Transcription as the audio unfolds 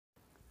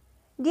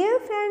Dear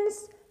friends,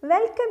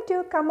 welcome to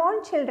Come On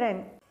Children.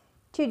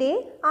 Today,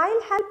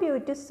 I'll help you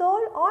to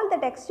solve all the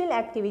textual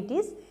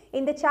activities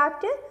in the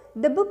chapter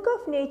The Book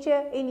of Nature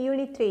in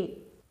Unit 3.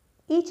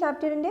 ഈ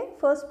ചാപ്റ്ററിൻ്റെ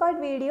first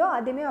part video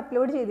ആദ്യമേ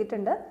upload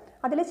ചെയ്തിട്ടുണ്ട്.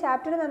 അതിൽ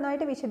chapter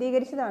നന്നായിട്ട്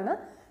വിശദീകരിച്ചതാണ്.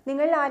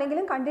 നിങ്ങളിൽ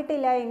ആരെങ്കിലും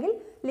കണ്ടിട്ടില്ല എങ്കിൽ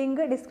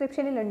ലിങ്ക്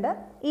ഡിസ്ക്രിപ്ഷനിലുണ്ട്.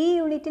 ഈ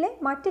യൂണിറ്റിലെ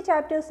മറ്റ്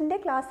ചാപ്റ്റേഴ്സിൻ്റെ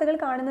ക്ലാസ്സുകൾ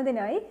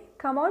കാണുന്നതിനായി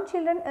കം ഓൺ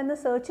ചിൽഡ്രൻ എന്ന്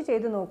സെർച്ച്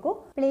ചെയ്ത് നോക്കൂ.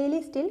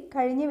 പ്ലേലിസ്റ്റിൽ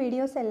കഴിഞ്ഞ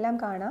വീഡിയോസ് എല്ലാം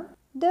കാണാം.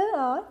 There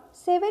are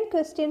 7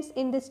 questions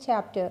in this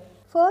chapter.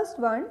 First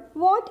one,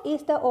 what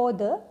is the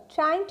author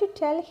trying to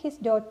tell his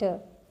daughter?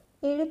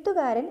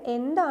 എഴുത്തുകാരൻ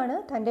എന്താണ്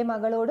തൻ്റെ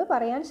മകളോട്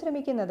പറയാൻ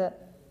ശ്രമിക്കുന്നത്?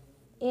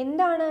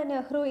 എന്താണ്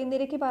നെഹ്റു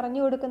ഇന്ദിരയ്ക്ക്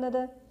പറഞ്ഞു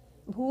കൊടുക്കുന്നത്?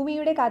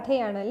 ഭൂമിയുടെ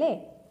കഥയാണല്ലേ.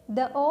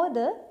 The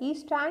author is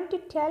trying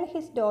to tell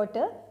his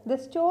daughter the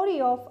story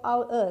of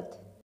our earth.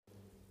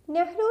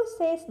 Nehru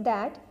says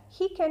that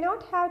he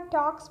cannot have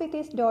talks with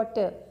his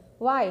daughter.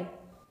 Why?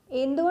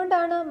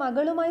 എന്തുകൊണ്ടാണ്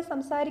മകളുമായി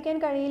സംസാരിക്കാൻ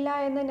കഴിയില്ല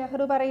എന്ന്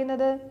നെഹ്റു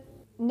പറയുന്നത്?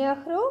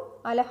 നെഹ്റു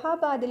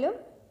അലഹാബാദിലും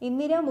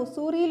ഇന്ദിര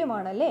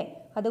മുസൂറിയിലുമാണല്ലേ.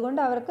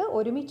 അതുകൊണ്ട് അവർക്ക്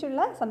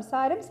ഒരുമിച്ചുള്ള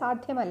സംസാരം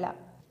സാധ്യമല്ല.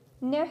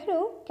 Nehru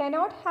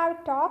cannot have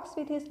talks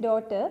with his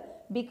daughter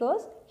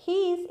because he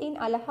is in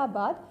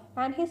Allahabad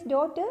and his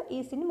daughter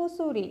is in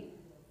Mussoorie.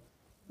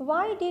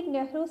 Why did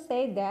Nehru say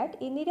that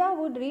Indira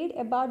would read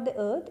about the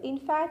earth in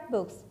fact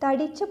books?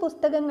 തടിച്ച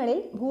പുസ്തകങ്ങളിൽ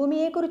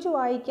ഭൂമിയെക്കുറിച്ച്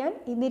വായിക്കാൻ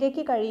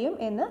ഇന്ദിരയ്ക്ക് കഴിയും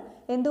എന്ന്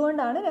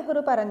എന്തുകൊണ്ടാണ്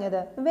നെഹ്റു പറഞ്ഞത്?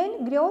 When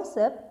grows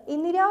up,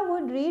 Indira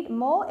would read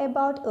more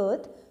about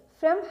earth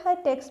from her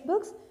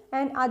textbooks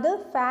and other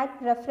fact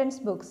reference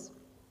books.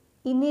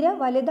 Indira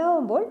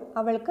വലുതാവുമ്പോൾ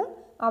അവൾക്ക്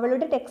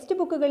അവളുടെ text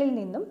ബുക്കുകളിൽ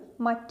നിന്നും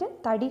മറ്റ്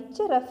തടിച്ച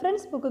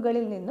റെഫറൻസ്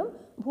ബുക്കുകളിൽ നിന്നും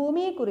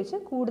ഭൂമിയെക്കുറിച്ച്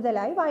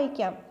കൂടുതലായി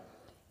വായിക്കാം.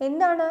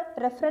 എന്താണ്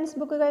റെഫറൻസ്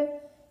ബുക്കുകൾ?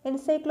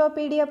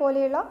 എൻസൈക്ലോപീഡിയ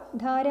പോലെയുള്ള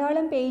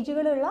ധാരാളം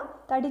പേജുകളുള്ള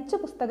തടിച്ച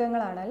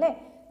പുസ്തകങ്ങളാണ് അല്ലേ.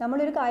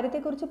 നമ്മളൊരു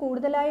കാര്യത്തെക്കുറിച്ച്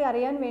കൂടുതലായി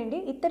അറിയാൻ വേണ്ടി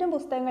ഇത്തരം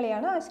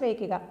പുസ്തകങ്ങളെയാണ്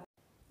ആശ്രയിക്കുക.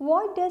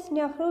 What does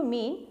Nehru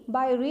mean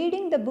by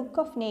reading the book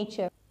of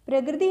nature?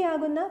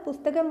 പ്രകൃതിയാകുന്ന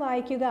പുസ്തകം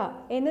വായിക്കുക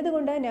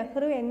എന്നതുകൊണ്ട്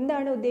നെഹ്റു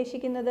എന്താണ്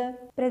ഉദ്ദേശിക്കുന്നത്?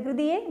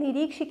 പ്രകൃതിയെ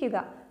നിരീക്ഷിക്കുക,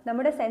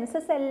 നമ്മുടെ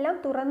സെൻസസ് എല്ലാം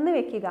തുറന്നു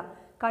വെക്കുക,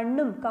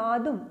 കണ്ണും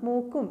കാതും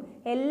മൂക്കും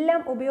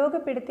എല്ലാം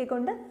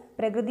ഉപയോഗപ്പെടുത്തിക്കൊണ്ട്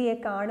പ്രകൃതിയെ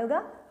കാണുക,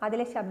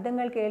 അതിലെ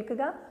ശബ്ദങ്ങൾ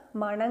കേൾക്കുക,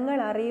 മണങ്ങൾ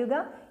അറിയുക,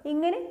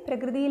 ഇങ്ങനെ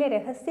പ്രകൃതിയിലെ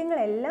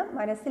രഹസ്യങ്ങളെല്ലാം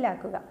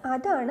മനസ്സിലാക്കുക.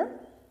 അതാണ്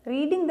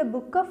reading the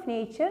book of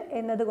nature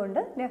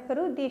എന്നതുകൊണ്ട്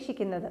നെഹ്റു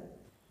ഉദ്ദേശിക്കുന്നത്.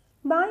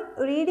 By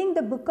reading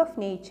the book of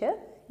nature,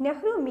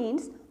 Nehru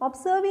means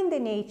observing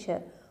the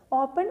nature.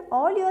 Open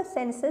all your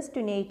senses to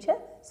nature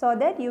so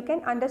that you can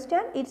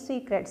understand its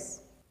secrets.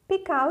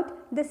 Pick out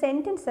the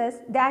sentences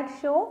that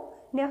show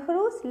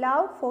Nehru's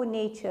love for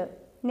nature.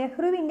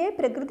 നെഹ്റുവിൻ്റെ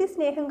പ്രകൃതി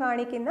സ്നേഹം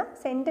കാണിക്കുന്ന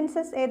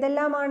sentences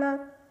ഏതെല്ലാമാണ്?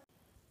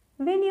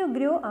 When you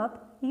grow up,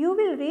 you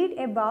will read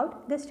about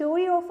the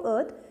story of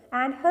Earth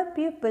and her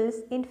peoples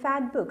in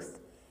fact books.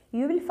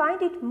 You will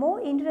find it more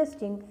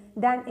interesting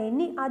than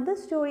any other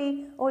story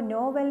or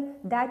novel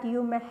that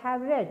you may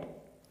have read.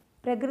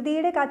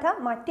 പ്രകൃതിയുടെ കഥ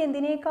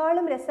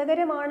മറ്റെന്തിനേക്കാളും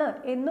രസകരമാണ്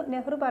എന്ന്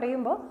നെഹ്റു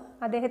പറയുമ്പോൾ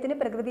അദ്ദേഹത്തിന്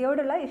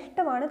പ്രകൃതിയോടുള്ള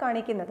ഇഷ്ടമാണ്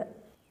കാണിക്കുന്നത്.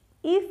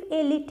 If A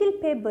little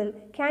pebble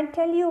can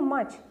tell you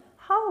much,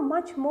 how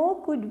much more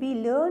could we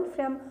learn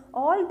from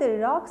all the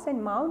rocks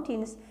and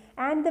mountains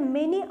and the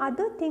many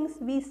other things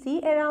we see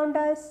around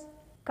us.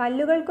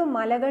 കല്ലുകൾക്കും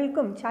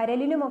മലകൾക്കും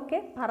ചരലിനുമൊക്കെ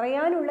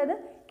പറയാനുള്ളത്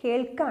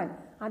കേൾക്കാൻ,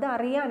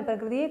 അതറിയാൻ,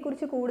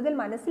 പ്രകൃതിയെക്കുറിച്ച് കൂടുതൽ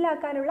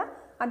മനസ്സിലാക്കാനുള്ള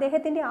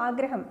അദ്ദേഹത്തിൻ്റെ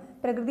ആഗ്രഹം,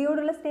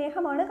 പ്രകൃതിയോടുള്ള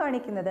സ്നേഹമാണ്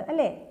കാണിക്കുന്നത്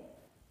അല്ലേ.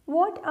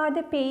 What are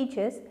the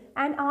pages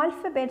and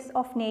alphabets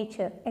of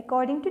nature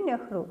according to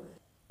Nehru?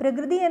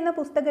 പ്രകൃതി എന്ന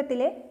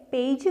പുസ്തകത്തിലെ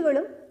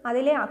പേജുകളും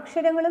അതിലെ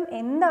അക്ഷരങ്ങളും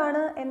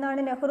എന്താണ്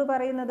എന്നാണ് നെഹ്റു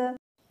പറയുന്നത്?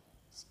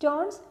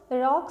 Stones,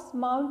 rocks,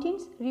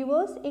 mountains,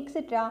 rivers,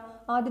 etc.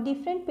 are the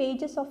different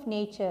pages of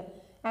nature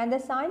and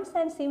the signs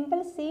and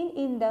symbols seen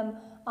in them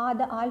are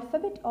the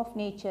alphabet of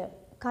nature.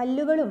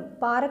 കല്ലുകളും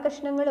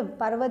പാറക്കഷ്ണങ്ങളും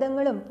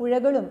പർവ്വതങ്ങളും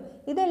പുഴകളും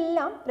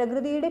ഇതെല്ലാം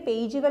പ്രകൃതിയുടെ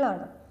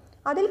പേജുകളാണ്.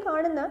 അതിൽ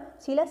കാണുന്ന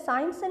ചില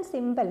സൈൻസ് ആൻഡ്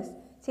സിംബൽസ്,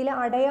 ചില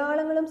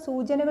അടയാളങ്ങളും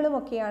സൂചനകളും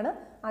ഒക്കെയാണ്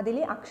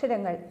അതിലെ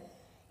അക്ഷരങ്ങൾ.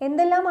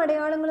 എന്തെല്ലാം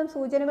അടയാളങ്ങളും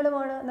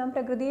സൂചനകളുമാണ് നാം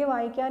പ്രകൃതിയെ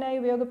വായിക്കാനായി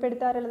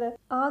ഉപയോഗപ്പെടുത്താറുള്ളത്?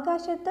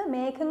 ആകാശത്ത്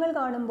മേഘങ്ങൾ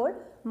കാണുമ്പോൾ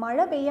മഴ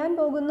പെയ്യാൻ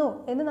പോകുന്നു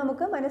എന്ന്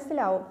നമുക്ക്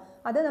മനസ്സിലാവും.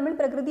 അത് നമ്മൾ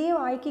പ്രകൃതിയെ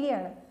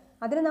വായിക്കുകയാണ്.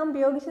 അതിന് നാം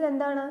ഉപയോഗിച്ചത്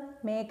എന്താണ്?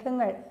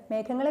 മേഘങ്ങൾ.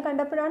 മേഘങ്ങളെ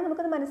കണ്ടപ്പോഴാണ്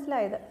നമുക്കത്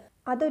മനസ്സിലായത്.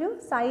 അതൊരു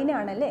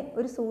സൈനാണല്ലേ,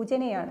 ഒരു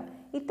സൂചനയാണ്.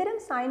 ഇത്തരം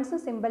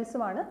സൈൻസും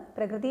സിംബൽസുമാണ്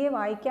പ്രകൃതിയെ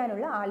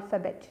വായിക്കാനുള്ള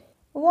alphabet.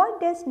 What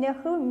does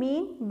Nehru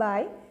mean by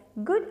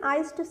good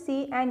eyes to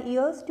see and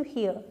ears to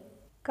hear?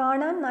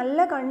 കാണാൻ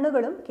നല്ല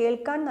കണ്ണുകളും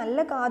കേൾക്കാൻ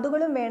നല്ല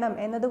കാതുകളും വേണം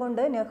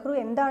എന്നതുകൊണ്ട് നെഹ്റു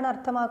എന്താണ്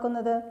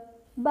അർത്ഥമാക്കുന്നത്?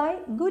 By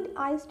good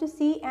eyes to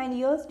see and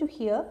ears to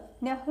hear,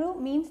 Nehru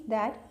means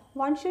that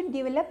one should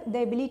develop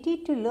the ability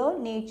to learn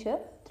nature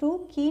through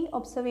keen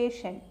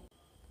observation.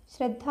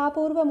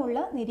 ശ്രദ്ധാപൂർവമുള്ള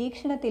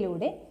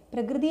നിരീക്ഷണത്തിലൂടെ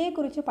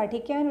പ്രകൃതിയെക്കുറിച്ച്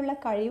പഠിക്കാനുള്ള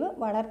കഴിവ്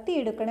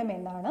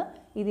വളർത്തിയെടുക്കണമെന്നാണ്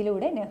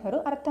ഇതിലൂടെ നെഹ്റു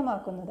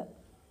അർത്ഥമാക്കുന്നത്.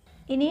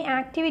 ഇനി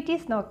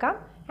ആക്ടിവിറ്റീസ് നോക്കാം.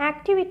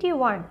 Activity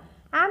 1.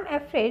 I am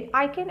afraid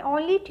I can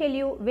only tell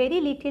you very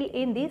little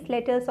in these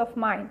letters of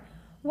mine.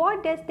 What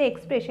does the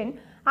expression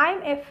I M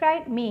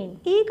afraid മീൻ?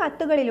 ഈ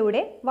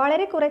കത്തുകളിലൂടെ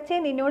വളരെ കുറച്ചേ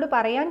നിന്നോട്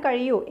പറയാൻ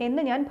കഴിയൂ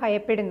എന്ന് ഞാൻ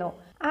ഭയപ്പെടുന്നു.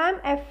 ഐ എം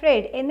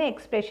എഫ്രൈഡ് എന്ന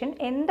എക്സ്പ്രഷൻ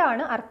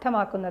എന്താണ്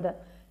അർത്ഥമാക്കുന്നത്?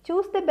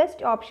 Choose the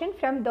best option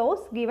from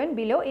those given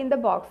below in the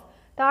box.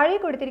 താഴെ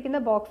കൊടുത്തിരിക്കുന്ന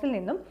ബോക്സിൽ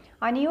നിന്നും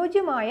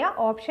അനുയോജ്യമായ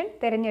ഓപ്ഷൻ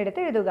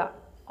തിരഞ്ഞെടുത്ത് എഴുതുക.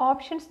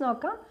 ഓപ്ഷൻസ്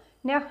നോക്കാം.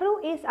 Nehru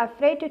is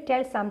afraid to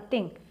tell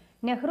something.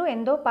 Nehru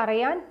എന്തോ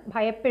പറയാൻ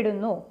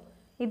ഭയപ്പെടുന്നു.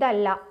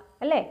 ഇതല്ല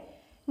അല്ലേ.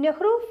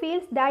 Nehru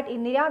feels that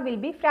Indira will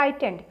be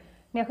frightened.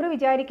 Nehru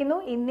വിചാരിക്കുന്നു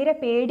ഇന്ദിര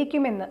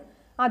പേടിക്കുമെന്ന്.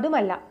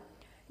 അതുമല്ല.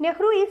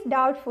 Nehru is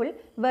doubtful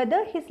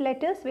whether his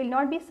letters will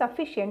not be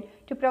sufficient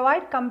to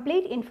provide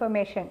complete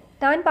information.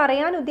 താൻ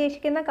പറയാൻ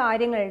ഉദ്ദേശിക്കുന്ന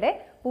കാര്യങ്ങളുടെ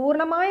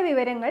പൂർണ്ണമായ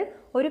വിവരങ്ങൾ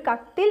ഒരു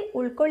കത്തിൽ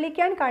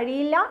ഉൾക്കൊള്ളിക്കാൻ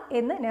കഴിയില്ല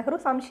എന്ന് നെഹ്റു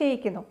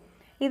സംശയിക്കുന്നു.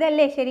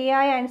 ഇതല്ലേ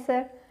ശരിയായ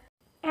answer?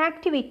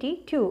 Activity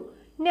 2.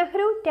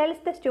 Nehru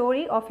tells the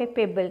story of A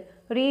pebble.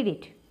 Read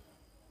it.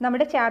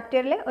 നമ്മുടെ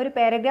ചാപ്റ്ററിലെ ഒരു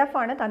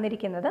പാരഗ്രാഫാണ്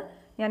തന്നിരിക്കുന്നത്.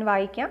 ഞാൻ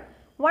വായിക്കാം.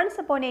 Once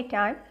upon a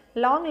time,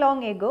 long, long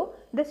ago,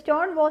 the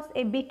stone was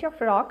a bit of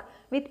rock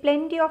with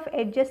plenty of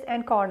edges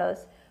and corners.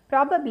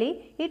 Probably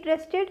it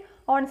rested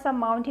on some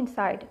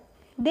mountainside.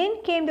 Then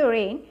came the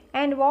rain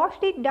and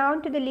washed it down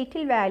to the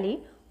little valley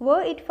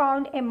where it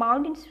found a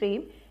mountain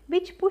stream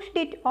which pushed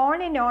it on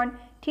and on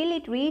till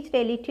it reached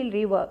a little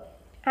river.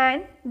 And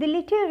the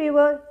little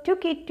river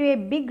took it to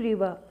a big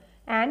river.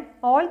 And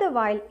all the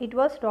while it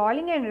was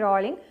rolling and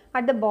rolling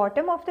at the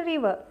bottom of the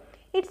river.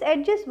 Its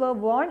edges were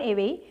worn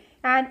away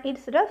and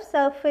its rough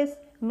surface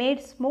made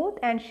smooth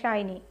and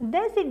shiny.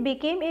 Thus it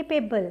became a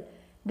pebble.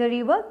 The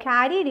river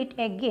carried it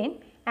again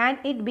and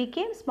it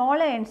became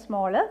smaller and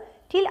smaller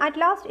till at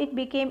last it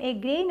became a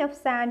grain of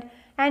sand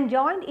and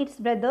joined its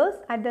brothers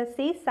at the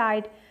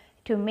seaside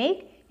to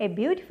make a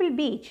beautiful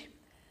beach.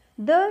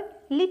 The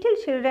little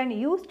children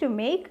used to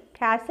make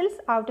castles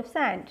out of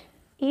sand.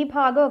 ഈ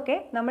ഭാഗമൊക്കെ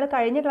നമ്മൾ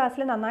കഴിഞ്ഞ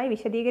ക്ലാസ്സിൽ നന്നായി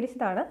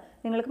വിശദീകരിച്ചതാണ്.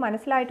 നിങ്ങൾക്ക്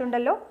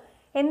മനസ്സിലായിട്ടുണ്ടല്ലോ.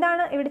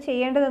 എന്താണ് ഇവിടെ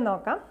ചെയ്യേണ്ടതെന്ന്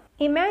നോക്കാം.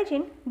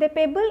 Imagine the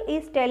pebble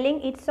is telling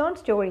its own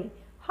story.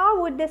 How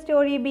would the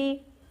story be?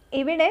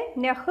 ഇവിടെ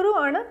നെഹ്റു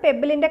ആണ്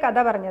പെബിളിൻ്റെ കഥ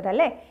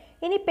പറഞ്ഞതല്ലേ.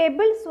 ഇനി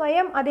പെബിൾ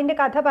സ്വയം അതിൻ്റെ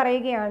കഥ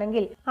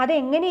പറയുകയാണെങ്കിൽ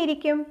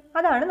അതെങ്ങനെയിരിക്കും?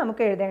 അതാണ്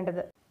നമുക്ക്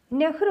എഴുതേണ്ടത്.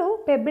 നെഹ്റു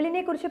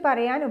പെബിളിനെ കുറിച്ച്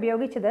പറയാൻ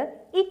ഉപയോഗിച്ചത്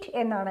ഇറ്റ്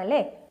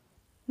എന്നാണല്ലേ.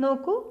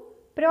 നോക്കൂ.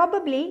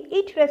 Probably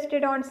it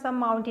rested on some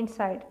mountain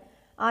side.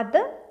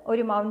 അത്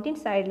ഒരു മൗണ്ടൻ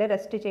സൈഡിൽ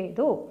റെസ്റ്റ്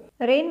ചെയ്തു.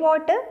 Rain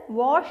water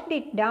washed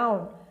it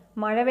down.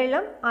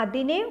 മഴവെള്ളം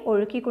അതിനെ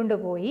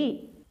ഒഴുക്കിക്കൊണ്ടുപോയി.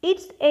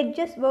 It's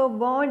edges were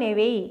von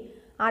away.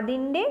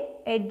 അതിൻ്റെ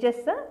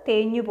എഡ്ജസ്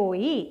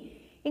തേഞ്ഞുപോയി.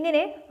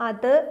 ഇങ്ങനെ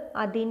അത്,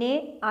 അതിനെ,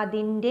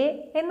 അതിൻ്റെ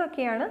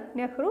എന്നൊക്കെയാണ്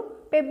നെഹ്റു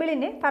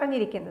പെബിളിനെ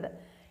പറഞ്ഞിരിക്കുന്നത്.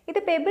 ഇത്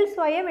പെബിൾ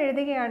സ്വയം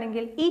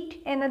എഴുതുകയാണെങ്കിൽ ഇറ്റ്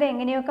എന്നത്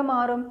എങ്ങനെയൊക്കെ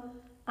മാറും?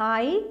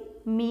 ഐ,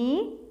 മീ,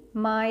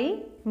 മൈ,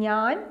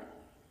 ഞാൻ,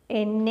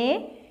 എന്നെ,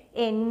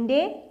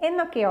 എൻ്റെ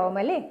എന്നൊക്കെയാവും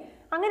അല്ലേ.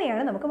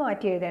 അങ്ങനെയാണ് നമുക്ക്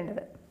മാറ്റി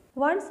എഴുതേണ്ടത്.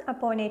 Once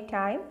upon a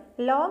time,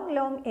 long,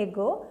 long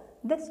ago,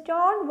 the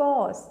stone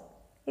was.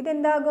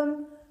 ഇതെന്താകും?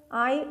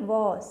 I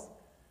was.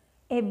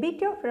 A bit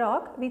of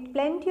rock with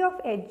plenty of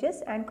edges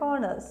and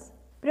corners.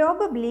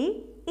 Probably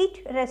it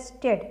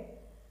rested.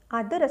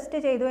 അത് റെസ്റ്റ്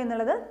ചെയ്തു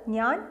എന്നുള്ളത്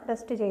ഞാൻ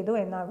റെസ്റ്റ് ചെയ്തു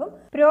എന്നാകും.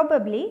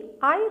 Probably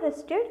I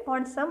rested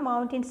on some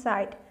mountain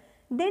side.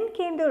 Then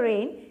came the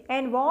rain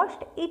and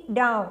washed it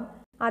down.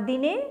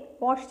 അതിനെ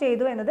wash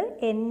ചെയ്തു എന്നത്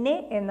എന്നെ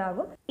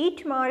എന്നാകും.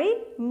 ഇറ്റ് മാറി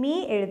മീ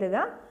എഴുതുക.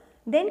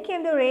 Then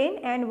came the rain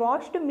and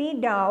washed me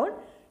down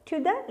to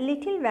the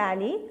little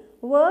valley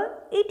where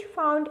it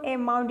found a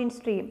mountain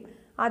stream.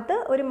 അത്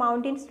ഒരു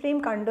mountain stream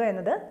കണ്ടു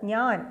എന്നത്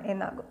ഞാൻ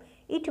എന്നാകും.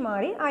 ഇറ്റ്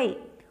മാറി I.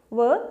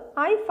 Where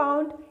I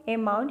found a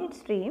mountain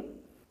stream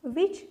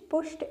which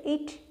pushed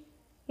it.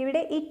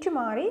 ഇവിടെ it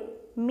മാറി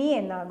me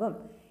എന്നാകും.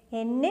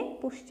 എന്നെ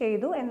പുഷ്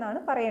ചെയ്തു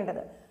എന്നാണ്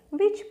പറയേണ്ടത്.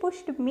 Which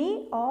pushed me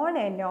on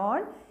and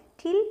on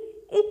till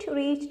it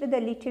reached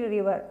the little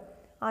river.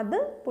 അത്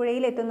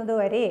പുഴയിലെത്തുന്നത്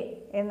വരെ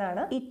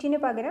എന്നാണ്. ഇറ്റിന്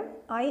പകരം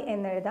ഐ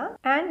എന്നെഴുതാം.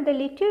 And the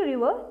little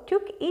river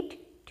took it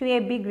to A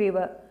big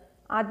river.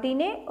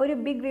 അതിനെ ഒരു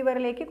ബിഗ്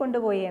റിവറിലേക്ക്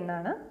കൊണ്ടുപോയി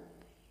എന്നാണ്.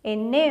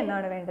 എന്നെ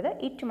എന്നാണ് വേണ്ടത്.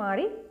 ഇറ്റ്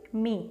മാറി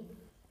me.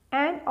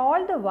 And all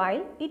the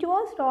while it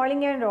was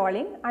rolling and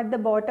rolling at the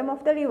bottom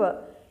of the river.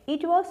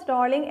 It was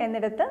rolling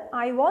എന്നിടത്ത്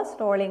I was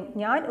rolling,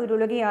 ഞാൻ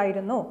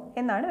ഉരുളുകയായിരുന്നു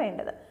എന്നാണ്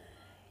വേണ്ടത്.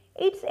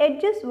 It's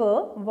edges were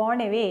von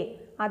away.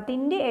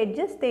 അതിൻ്റെ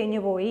എഡ്ജസ്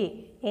തേഞ്ഞുപോയി.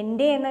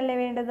 എൻ്റെ എന്നല്ലേ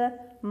വേണ്ടത്.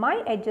 My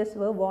edges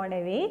were von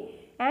away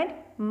and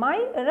my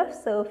rough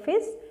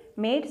surface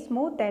made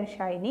smooth and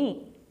Shiny.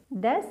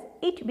 Thus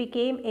it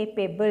became A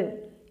pebble.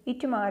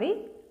 It മാറി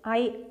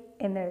I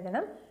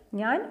എന്നെഴുതണം.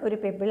 ഞാൻ ഒരു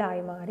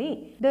പെബിളായി മാറി.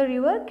 ദ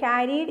റിവർ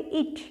ക്യാരീഡ്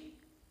ഇറ്റ്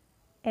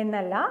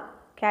എന്നല്ല,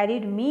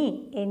 ക്യാരീഡ് മീ,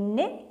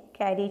 എന്നെ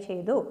ക്യാരി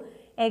ചെയ്തു.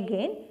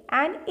 Again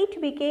and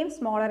it became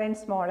smaller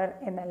and smaller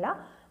എന്നല്ല,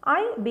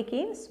 I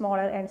became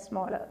smaller and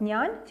smaller.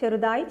 ഞാൻ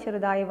ചെറുതായി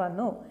ചെറുതായി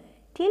വന്നു.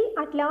 Till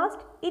at last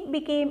it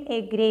became a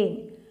grain.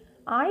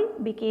 I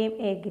became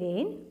a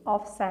grain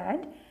of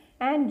sand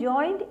and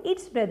joined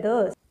its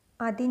brothers.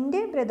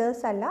 അതിൻ്റെ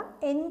brothers അല്ല,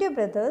 എൻ്റെ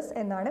brothers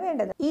എന്നാണ്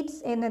വേണ്ടത്.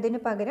 ഇറ്റ്സ് എന്നതിന്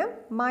പകരം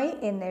മൈ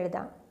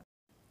എന്നെഴുതാം.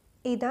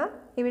 ഇതാ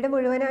ഇവിടെ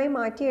മുഴുവനായി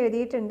മാറ്റി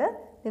എഴുതിയിട്ടുണ്ട്.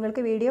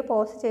 നിങ്ങൾക്ക് വീഡിയോ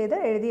പോസ് ചെയ്ത്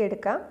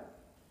എഴുതിയെടുക്കാം.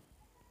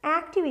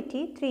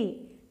 Activity 3.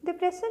 The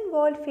present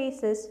world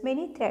faces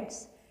many threats.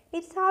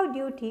 It's our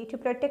duty to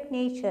protect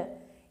nature.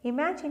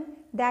 Imagine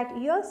that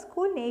your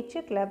school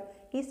nature club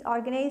is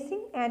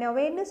organizing an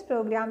awareness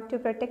program to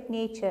protect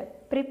nature.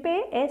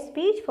 Prepare a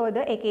speech for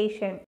the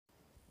occasion.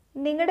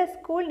 നിങ്ങളുടെ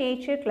school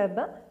nature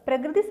club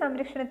പ്രകൃതി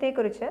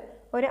സംരക്ഷണത്തെക്കുറിച്ച്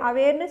ഒരു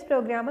awareness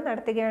programme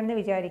നടത്തുകയാണെന്ന്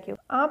വിചാരിക്കൂ.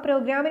 ആ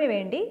പ്രോഗ്രാമിന്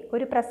വേണ്ടി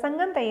ഒരു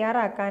പ്രസംഗം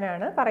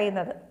തയ്യാറാക്കാനാണ്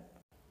പറയുന്നത്.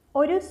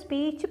 ഒരു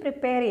സ്പീച്ച്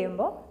പ്രിപ്പയർ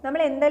ചെയ്യുമ്പോൾ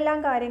നമ്മൾ എന്തെല്ലാം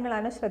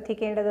കാര്യങ്ങളാണ്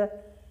ശ്രദ്ധിക്കേണ്ടത്?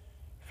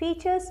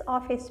 Features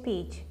of A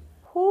speech.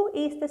 Who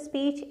is the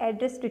speech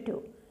addressed to?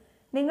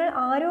 നിങ്ങൾ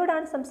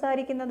ആരോടാണ്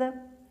സംസാരിക്കുന്നത്?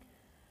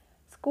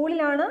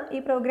 സ്കൂളിലാണ്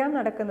ഈ പ്രോഗ്രാം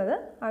നടക്കുന്നത്.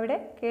 അവിടെ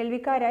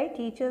കേൾവിക്കാരായി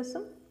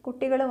ടീച്ചേഴ്സും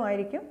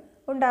കുട്ടികളുമായിരിക്കും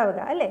ഉണ്ടാവുക,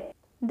 അല്ലേ?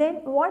 Then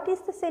what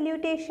is the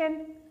salutation?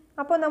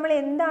 അപ്പോൾ നമ്മൾ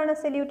എന്താണ്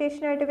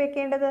സല്യൂട്ടേഷനായിട്ട്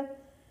വെക്കേണ്ടത്?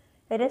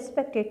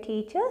 Respected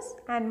teachers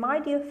and my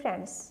dear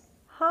friends.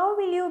 How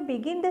will you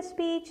begin the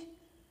speech?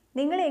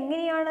 നിങ്ങൾ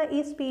എങ്ങനെയാണ് ഈ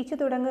സ്പീച്ച്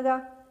തുടങ്ങുക?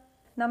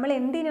 നമ്മൾ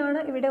എന്തിനാണ്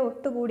ഇവിടെ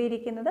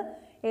ഒത്തുകൂടിയിരിക്കുന്നത്?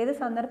 ഏത്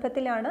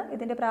സന്ദർഭത്തിലാണ്?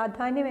 ഇതിൻ്റെ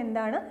പ്രാധാന്യം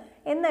എന്താണ്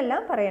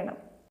എന്നെല്ലാം പറയണം.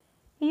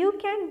 You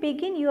can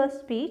begin your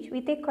speech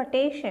with a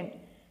quotation.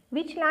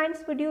 Which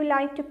lines would you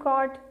like to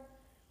coat?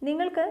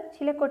 നിങ്ങൾക്ക്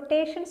ചില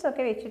കൊട്ടേഷൻസ്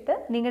ഒക്കെ വെച്ചിട്ട്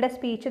നിങ്ങളുടെ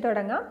സ്പീച്ച്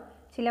തുടങ്ങാം.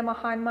 ചില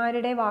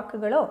മഹാന്മാരുടെ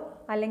വാക്കുകളോ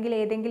അല്ലെങ്കിൽ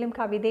ഏതെങ്കിലും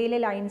കവിതയിലെ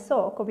ലൈൻസോ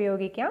ഒക്കെ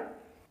ഉപയോഗിക്കാം.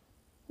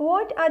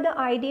 What are the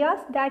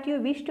ideas that you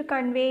wish to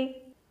convey?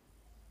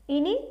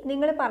 ഇനി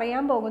നിങ്ങൾ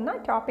പറയാൻ പോകുന്ന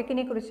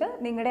ടോപ്പിക്കിനെ കുറിച്ച്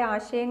നിങ്ങളുടെ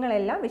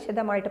ആശയങ്ങളെല്ലാം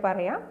വിശദമായിട്ട്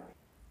പറയാം.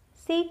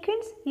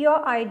 Sequence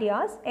your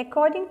ideas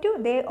according to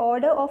their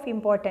order of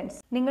importance.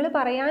 നിങ്ങൾ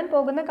പറയാൻ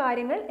പോകുന്ന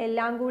കാര്യങ്ങൾ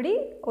എല്ലാം കൂടി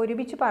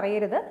ഒരുമിച്ച്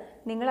പറയരുത്.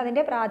 നിങ്ങൾ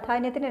അതിൻ്റെ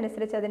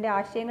പ്രാധാന്യത്തിനനുസരിച്ച്, അതിൻ്റെ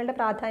ആശയങ്ങളുടെ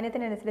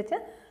പ്രാധാന്യത്തിനനുസരിച്ച്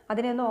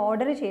അതിനെ ഒന്ന്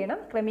ഓർഡർ ചെയ്യണം,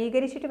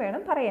 ക്രമീകരിച്ചിട്ട്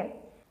വേണം പറയാൻ.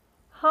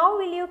 How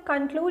will you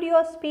conclude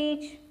your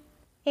speech?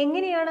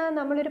 എങ്ങനെയാണ്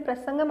നമ്മളൊരു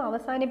പ്രസംഗം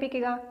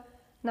അവസാനിപ്പിക്കുക?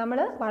 നമ്മൾ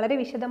വളരെ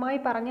വിശദമായി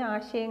പറഞ്ഞ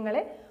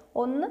ആശയങ്ങളെ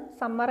ഒന്ന്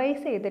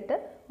സമ്മറൈസ് ചെയ്തിട്ട്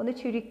ഒന്ന്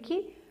ചുരുക്കി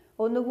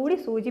ഒന്നുകൂടി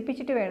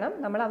സൂചിപ്പിച്ചിട്ട് വേണം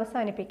നമ്മൾ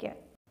അവസാനിപ്പിക്കാൻ.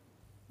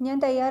 ഞാൻ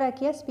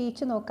തയ്യാറാക്കിയ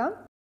സ്പീച്ച് നോക്കാം.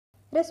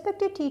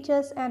 Respected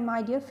teachers and my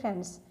dear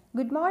friends,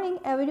 good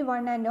morning every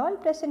one and all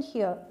present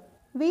here.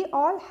 We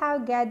all have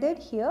gathered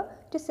here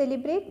to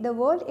celebrate the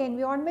World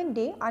Environment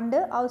Day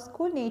under our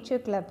School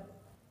Nature Club.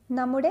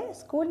 നമ്മുടെ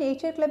school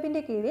nature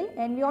ക്ലബിൻ്റെ കീഴിൽ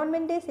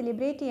environment day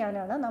celebrate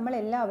ചെയ്യാനാണ് നമ്മൾ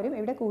എല്ലാവരും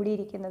ഇവിടെ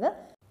കൂടിയിരിക്കുന്നത്.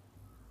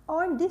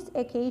 On this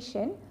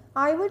occasion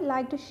I would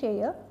like to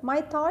share my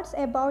thoughts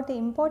about the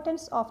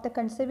importance of the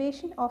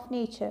conservation of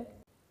nature.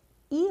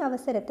 ഈ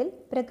അവസരത്തിൽ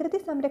പ്രകൃതി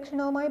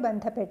സംരക്ഷണവുമായി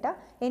ബന്ധപ്പെട്ട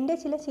എൻ്റെ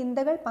ചില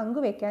ചിന്തകൾ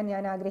പങ്കുവയ്ക്കാൻ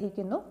ഞാൻ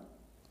ആഗ്രഹിക്കുന്നു.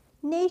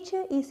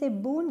 Nature is a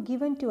boon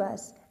given to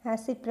us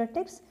as it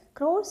protects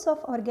crores of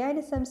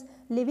organisms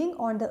living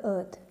on the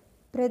earth.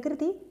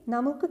 പ്രകൃതി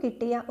നമുക്ക്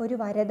കിട്ടിയ ഒരു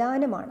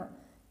വരദാനമാണ്.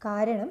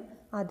 കാരണം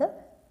അത്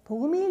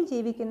ഭൂമിയിൽ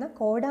ജീവിക്കുന്ന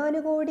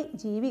കോടാനുകോടി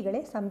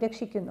ജീവികളെ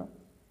സംരക്ഷിക്കുന്നു.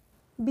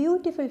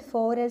 Beautiful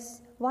forests,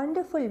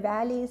 wonderful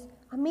valleys,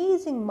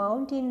 amazing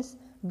mountains,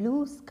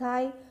 blue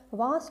sky,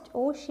 vast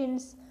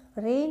oceans,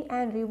 rain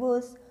and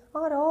rivers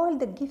are all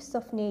the gifts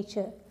of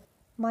nature.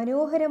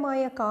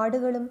 മനോഹരമായ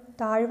കാടുകളും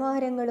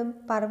താഴ്വാരങ്ങളും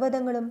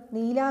പർവ്വതങ്ങളും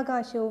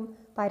നീലാകാശവും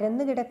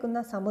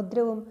പരന്നുകിടക്കുന്ന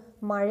സമുദ്രവും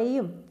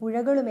മഴയും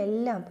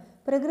പുഴകളുമെല്ലാം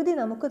പ്രകൃതി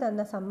നമുക്ക്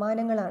തന്ന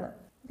സമ്മാനങ്ങളാണ്.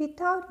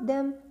 Without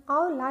them,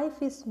 our life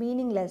is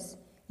meaningless.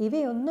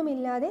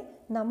 ഇവയൊന്നുമില്ലാതെ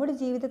നമ്മുടെ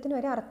ജീവിതത്തിന്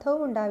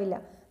ഒരർത്ഥവും ഉണ്ടാവില്ല.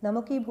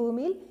 നമുക്ക് ഈ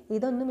ഭൂമിയിൽ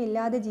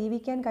ഇതൊന്നുമില്ലാതെ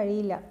ജീവിക്കാൻ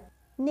കഴിയില്ല.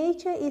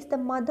 Nature is the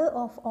mother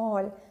of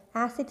all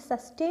as it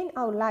sustain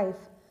our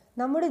life.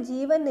 നമ്മുടെ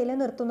ജീവൻ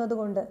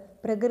നിലനിർത്തുന്നതുകൊണ്ട്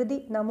പ്രകൃതി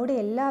നമ്മുടെ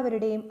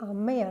എല്ലാവരുടെയും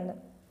അമ്മയാണ്.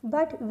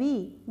 But we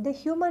the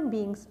human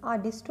beings are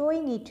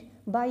destroying it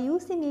by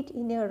using it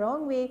in A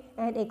wrong way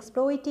and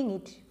exploiting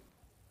it.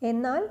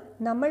 എന്നാൽ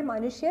നമ്മൾ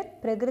മനുഷ്യർ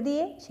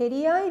പ്രകൃതിയെ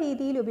ശരിയായ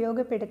രീതിയിൽ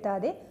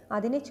ഉപയോഗപ്പെടുത്താതെ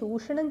അതിനെ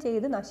ചൂഷണം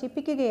ചെയ്ത്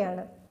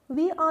നശിപ്പിക്കുകയാണ്.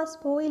 We are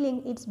spoiling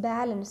its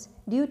balance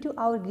due to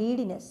our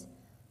greediness.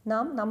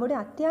 നാം നമ്മുടെ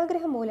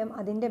അത്യാഗ്രഹം മൂലം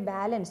അതിൻ്റെ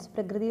ബാലൻസ്,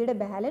 പ്രകൃതിയുടെ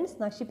ബാലൻസ്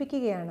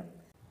നശിപ്പിക്കുകയാണ്.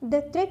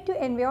 The threat to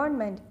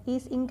environment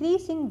is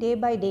increasing day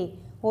by day.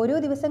 ഓരോ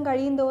ദിവസം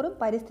കഴിയുന്തോറും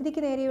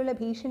പരിസ്ഥിതിക്ക് നേരെയുള്ള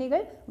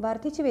ഭീഷണികൾ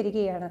വർദ്ധിച്ചു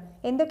വരികയാണ്.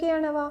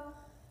 എന്തൊക്കെയാണവ?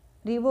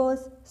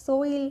 Rivers,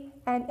 soil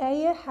and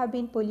air have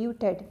been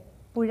polluted.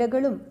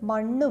 പുഴകളും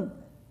മണ്ണും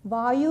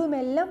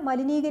വായുവുമെല്ലാം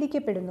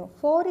മലിനീകരിക്കപ്പെടുന്നു.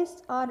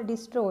 Forests are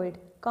destroyed.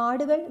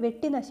 കാടുകൾ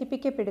വെട്ടി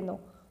നശിപ്പിക്കപ്പെടുന്നു.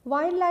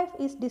 Wild life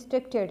is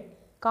distracted.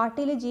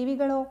 കാട്ടിലെ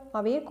ജീവികളോ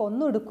അവയെ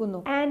കൊന്നൊടുക്കുന്നു.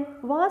 And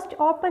vast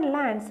open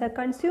lands R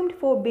consumed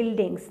four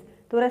buildings.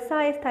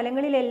 തുറസായ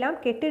സ്ഥലങ്ങളിലെല്ലാം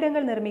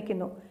കെട്ടിടങ്ങൾ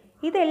നിർമ്മിക്കുന്നു.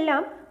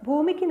 ഇതെല്ലാം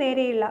ഭൂമിക്ക്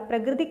നേരെയുള്ള,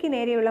 പ്രകൃതിക്ക്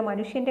നേരെയുള്ള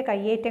മനുഷ്യൻ്റെ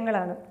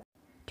കയ്യേറ്റങ്ങളാണ്.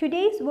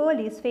 Today's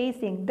world is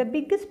facing the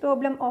biggest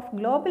problem of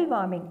global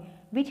warming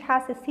which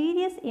has A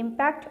serious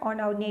impact on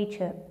our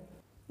nature.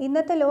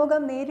 ഇന്നത്തെ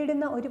ലോകം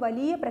നേരിടുന്ന ഒരു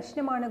വലിയ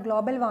പ്രശ്നമാണ്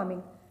ഗ്ലോബൽ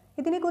വാർമിംഗ്.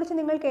 ഇതിനെക്കുറിച്ച്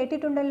നിങ്ങൾ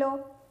കേട്ടിട്ടുണ്ടല്ലോ.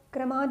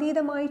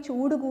 ക്രമാതീതമായി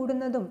ചൂട്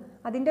കൂടുന്നതും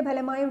അതിൻ്റെ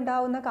ഫലമായി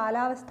ഉണ്ടാകുന്ന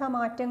കാലാവസ്ഥാ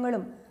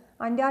മാറ്റങ്ങളും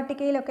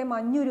അന്റാർട്ടിക്കയിലൊക്കെ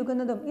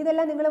മഞ്ഞുരുകുന്നതും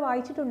ഇതെല്ലാം നിങ്ങൾ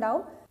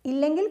വായിച്ചിട്ടുണ്ടാവും.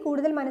 ഇല്ലെങ്കിൽ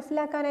കൂടുതൽ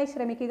മനസ്സിലാക്കാനായി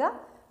ശ്രമിക്കുക.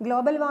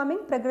 ഗ്ലോബൽ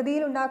വാർമിംഗ്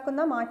പ്രകൃതിയിൽ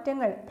ഉണ്ടാക്കുന്ന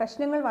മാറ്റങ്ങൾ,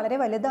 പ്രശ്നങ്ങൾ വളരെ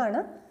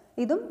വലുതാണ്.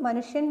 ഇതും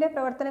മനുഷ്യൻ്റെ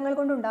പ്രവർത്തനങ്ങൾ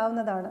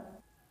കൊണ്ടുണ്ടാവുന്നതാണ്.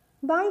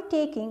 By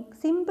taking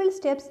simple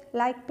steps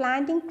like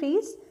planting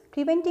trees,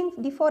 preventing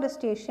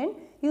deforestation,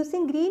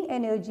 using green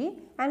energy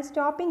and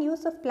stopping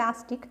use of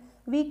plastic,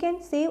 we can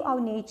save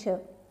our nature.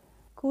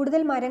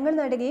 കൂടുതൽ മരങ്ങൾ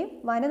നടുകയും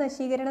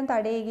വനനശീകരണം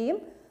തടയുകയും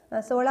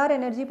സോളാർ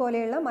എനർജി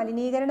പോലെയുള്ള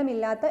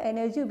മലിനീകരണമില്ലാത്ത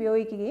എനർജി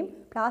ഉപയോഗിക്കുകയും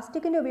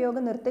പ്ലാസ്റ്റിക്കിൻ്റെ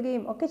ഉപയോഗം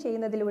നിർത്തുകയും ഒക്കെ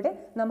ചെയ്യുന്നതിലൂടെ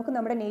നമുക്ക്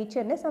നമ്മുടെ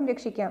നേച്ചറിനെ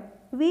സംരക്ഷിക്കാം.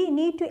 We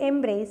need to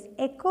embrace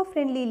eco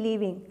friendly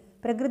living.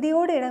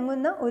 പ്രകൃതിയോട്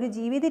ഇണങ്ങുന്ന ഒരു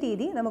ജീവിത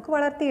രീതി നമുക്ക്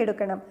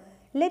വളർത്തിയെടുക്കണം.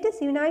 Let us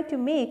unite to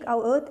make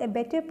our earth a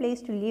better place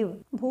to live.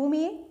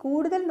 ഭൂമിയെ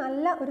കൂടുതൽ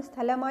നല്ല ഒരു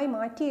സ്ഥലമായി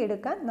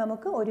മാറ്റിയെടുക്കാൻ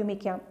നമുക്ക്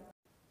ഒരുമിക്കാം.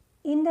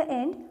 In the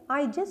end,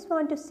 I just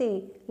want to say,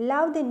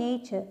 love the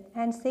nature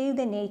and save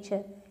the nature.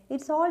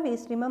 It's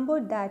always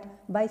remembered that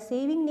by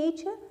saving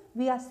nature,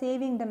 we are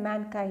saving the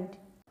mankind.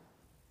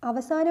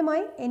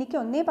 അവസാനമായി എനിക്ക്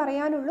ഒന്നേ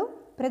പറയാനുള്ളൂ,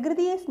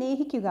 പ്രകൃതിയെ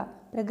സ്നേഹിക്കുക,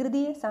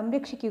 പ്രകൃതിയെ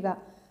സംരക്ഷിക്കുക.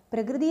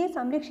 പ്രകൃതിയെ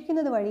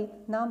സംരക്ഷിക്കുന്നത് വഴി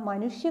നാം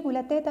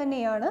മനുഷ്യകുലത്തെ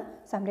തന്നെയാണ്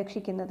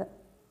സംരക്ഷിക്കുന്നത്.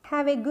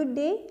 Have A good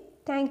day.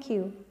 Thank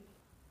you.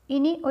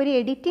 ഇനി ഒരു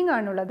എഡിറ്റിംഗ്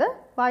ആണുള്ളത്,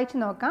 വായിച്ചു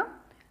നോക്കാം.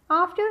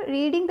 After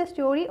reading the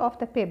story of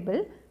the pebble,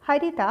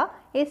 Haritha,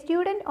 A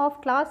student of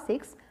class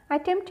 6,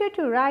 attempted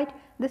to write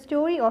the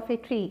story of a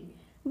tree.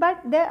 But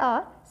there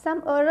are some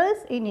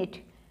errors in it.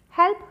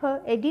 Help her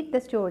edit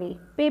the story.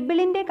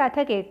 പെബിളിൻ്റെ കഥ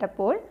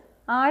കേട്ടപ്പോൾ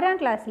 6ാം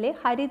ക്ലാസ്സിലെ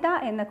ഹരിത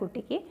എന്ന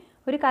കുട്ടിക്ക്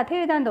ഒരു കഥ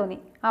എഴുതാൻ തോന്നി.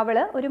 അവൾ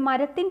ഒരു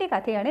മരത്തിൻ്റെ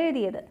കഥയാണ്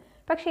എഴുതിയത്.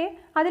 പക്ഷേ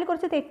അതിൽ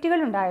കുറച്ച്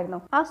തെറ്റുകളുണ്ടായിരുന്നു.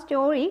 ആ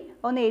സ്റ്റോറി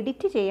ഒന്ന്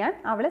എഡിറ്റ് ചെയ്യാൻ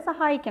അവളെ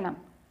സഹായിക്കണം.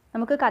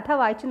 നമുക്ക് കഥ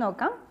വായിച്ചു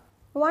നോക്കാം.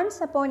 Once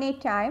upon a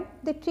time,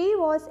 the tree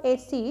was a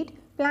seed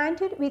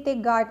planted with a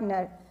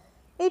gardener.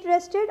 It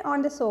rested on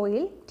the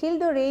soil till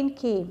the rain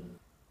came.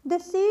 The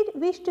seed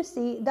wished to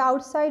see the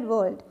outside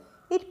world.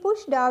 It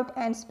pushed out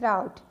and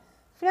sprouted.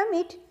 From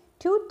it,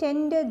 2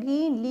 tender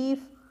green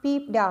leaves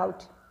peeped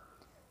out.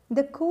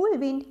 The cool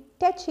wind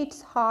touched its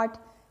heart,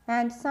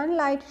 and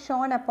sunlight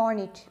shone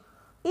upon it.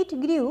 It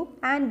grew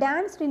and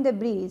danced in the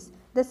breeze.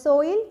 The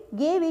soil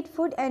gave it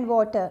food and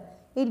water.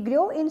 It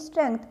grew in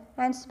strength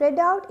and spread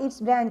out its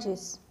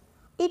branches.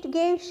 It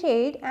gave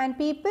shade and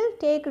people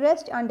take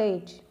rest under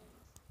it.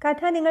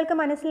 കഥ നിങ്ങൾക്ക്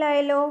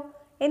മനസ്സിലായല്ലോ?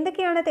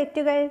 എന്തൊക്കെയാണ്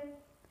തെറ്റുകൾ?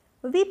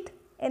 വിത്ത്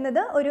എന്നത്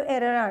ഒരു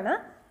എററാണ്.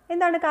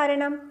 എന്താണ്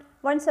കാരണം?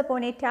 Once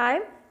upon a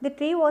time, the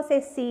tree was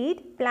a seed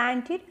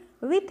planted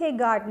with a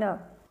gardener.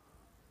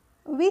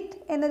 വിത്ത്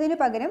എന്നതിന്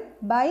പകരം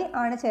ബൈ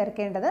ആണ്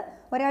ചേർക്കേണ്ടത്.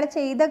 ഒരാൾ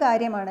ചെയ്ത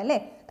കാര്യമാണല്ലേ,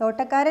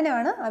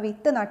 തോട്ടക്കാരനാണ് ആ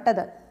വിത്ത്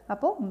നട്ടത്.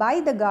 അപ്പോൾ by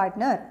the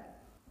Gardner.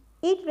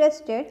 It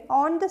rested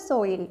on the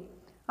soil.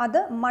 അത്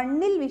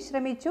മണ്ണിൽ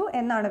വിശ്രമിച്ചു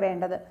എന്നാണ്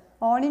വേണ്ടത്.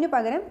 ഓണിനു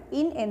പകരം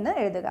ഇൻ എന്ന്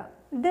എഴുതുക.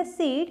 The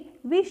seed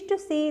wish to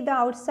see the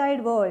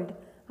outside world.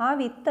 ആ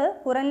വിത്ത്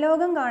പുറം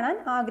ലോകം കാണാൻ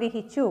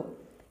ആഗ്രഹിച്ചു.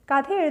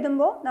 കഥ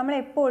എഴുതുമ്പോൾ നമ്മൾ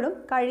എപ്പോഴും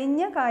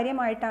കഴിഞ്ഞ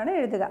കാര്യമായിട്ടാണ്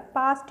എഴുതുക.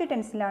 പാസ്റ്റ്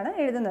ടെൻസിലാണ്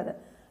എഴുതുന്നത്.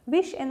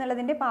 വിഷ്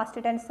എന്നുള്ളതിൻ്റെ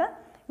past tense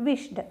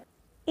wished.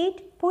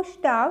 It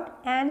pushed out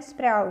and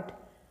sprout.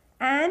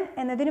 An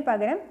എന്നതിന്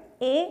പകരം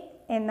എ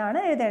എന്നാണ്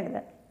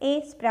എഴുതേണ്ടത്. A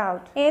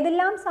sprout.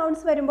 ഏതെല്ലാം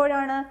സൗണ്ട്സ്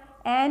വരുമ്പോഴാണ്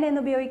ആൻ എന്ന്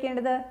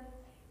ഉപയോഗിക്കേണ്ടത്?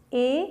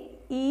 എ,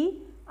 ഇ,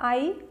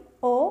 ഐ,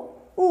 ഒ,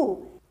 ഉ.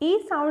 ഈ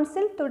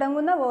സൗണ്ട്സിൽ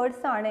തുടങ്ങുന്ന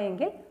വേർഡ്സ് ആണ്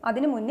എങ്കിൽ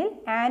അതിന് മുന്നിൽ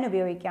ആൻ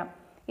ഉപയോഗിക്കാം.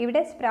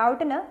 ഇവിടെ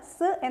സ്പ്രൗട്ടിന്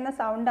സ് എന്ന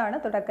സൗണ്ടാണ്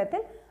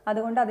തുടക്കത്തിൽ,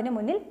 അതുകൊണ്ട് അതിന്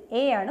മുന്നിൽ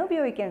എ ആണ്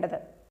ഉപയോഗിക്കേണ്ടത്.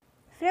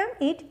 From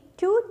it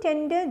 2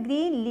 tender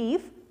green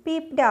leaf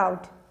peeped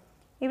out.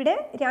 ഇവിടെ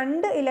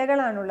 2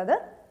 ഇലകളാണുള്ളത്,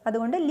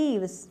 അതുകൊണ്ട്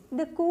leaves.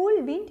 The cool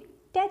wind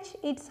touch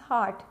it's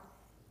heart.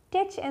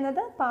 Touch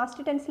എന്നത്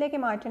പാസ്റ്റ് ടെൻസിലേക്ക്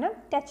മാറ്റണം.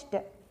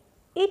 Touched.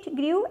 It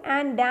Gru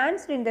and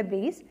danced in the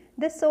breeze.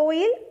 The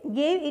soil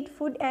gave it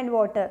food and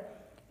water.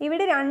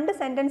 ഇവിടെ 2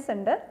 sentence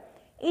ഉണ്ട്.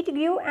 It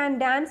Gru and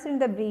danced in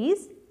the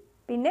breeze,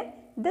 പിന്നെ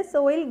the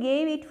soil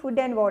gave it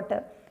food and water.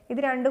 ഇത്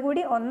രണ്ടും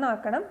കൂടി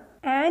ഒന്നാക്കണം.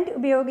 And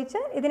ഉപയോഗിച്ച്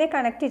ഇതിനെ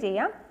connect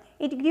ചെയ്യാം.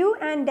 It Gru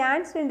and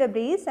danced in the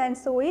breeze and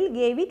soil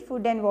gave it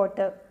food and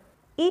water.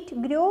 It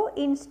grow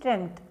in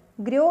strength.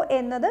 Grow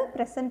എന്നത്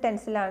present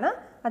ടെൻസിലാണ്,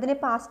 അതിനെ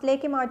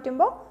പാസ്റ്റിലേക്ക്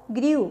മാറ്റുമ്പോൾ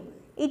ഗ്രൂ.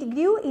 It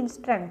Gru in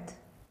strength.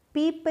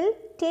 People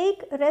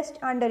take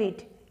rest under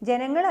it.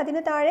 ജനങ്ങൾ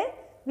അതിന് താഴെ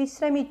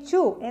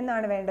വിശ്രമിച്ചു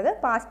എന്നാണ് വേണ്ടത്.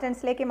 പാസ്റ്റ്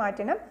ടെൻസിലേക്ക്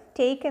മാറ്റണം.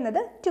 ടേക്ക്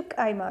എന്നത് ടുക്ക്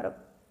ആയി മാറും.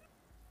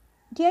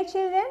 Dear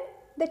children,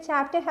 the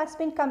chapter has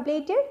been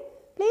completed.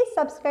 Please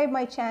subscribe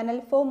my channel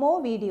for more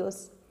videos.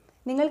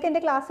 നിങ്ങൾക്ക്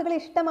എൻ്റെ ക്ലാസ്സുകൾ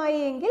ഇഷ്ടമായി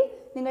എങ്കിൽ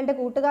നിങ്ങളുടെ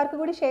കൂട്ടുകാർക്ക്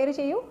കൂടി ഷെയർ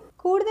ചെയ്യൂ.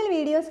 കൂടുതൽ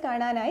വീഡിയോസ്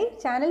കാണാനായി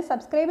ചാനൽ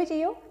സബ്സ്ക്രൈബ്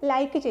ചെയ്യൂ,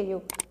 ലൈക്ക് ചെയ്യൂ.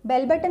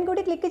 ബെൽ ബട്ടൺ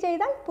കൂടി ക്ലിക്ക്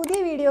ചെയ്താൽ പുതിയ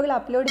വീഡിയോകൾ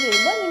അപ്ലോഡ്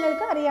ചെയ്യുമ്പോൾ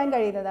നിങ്ങൾക്ക് അറിയാൻ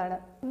കഴിയുന്നതാണ്.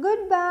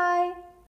 Good bye.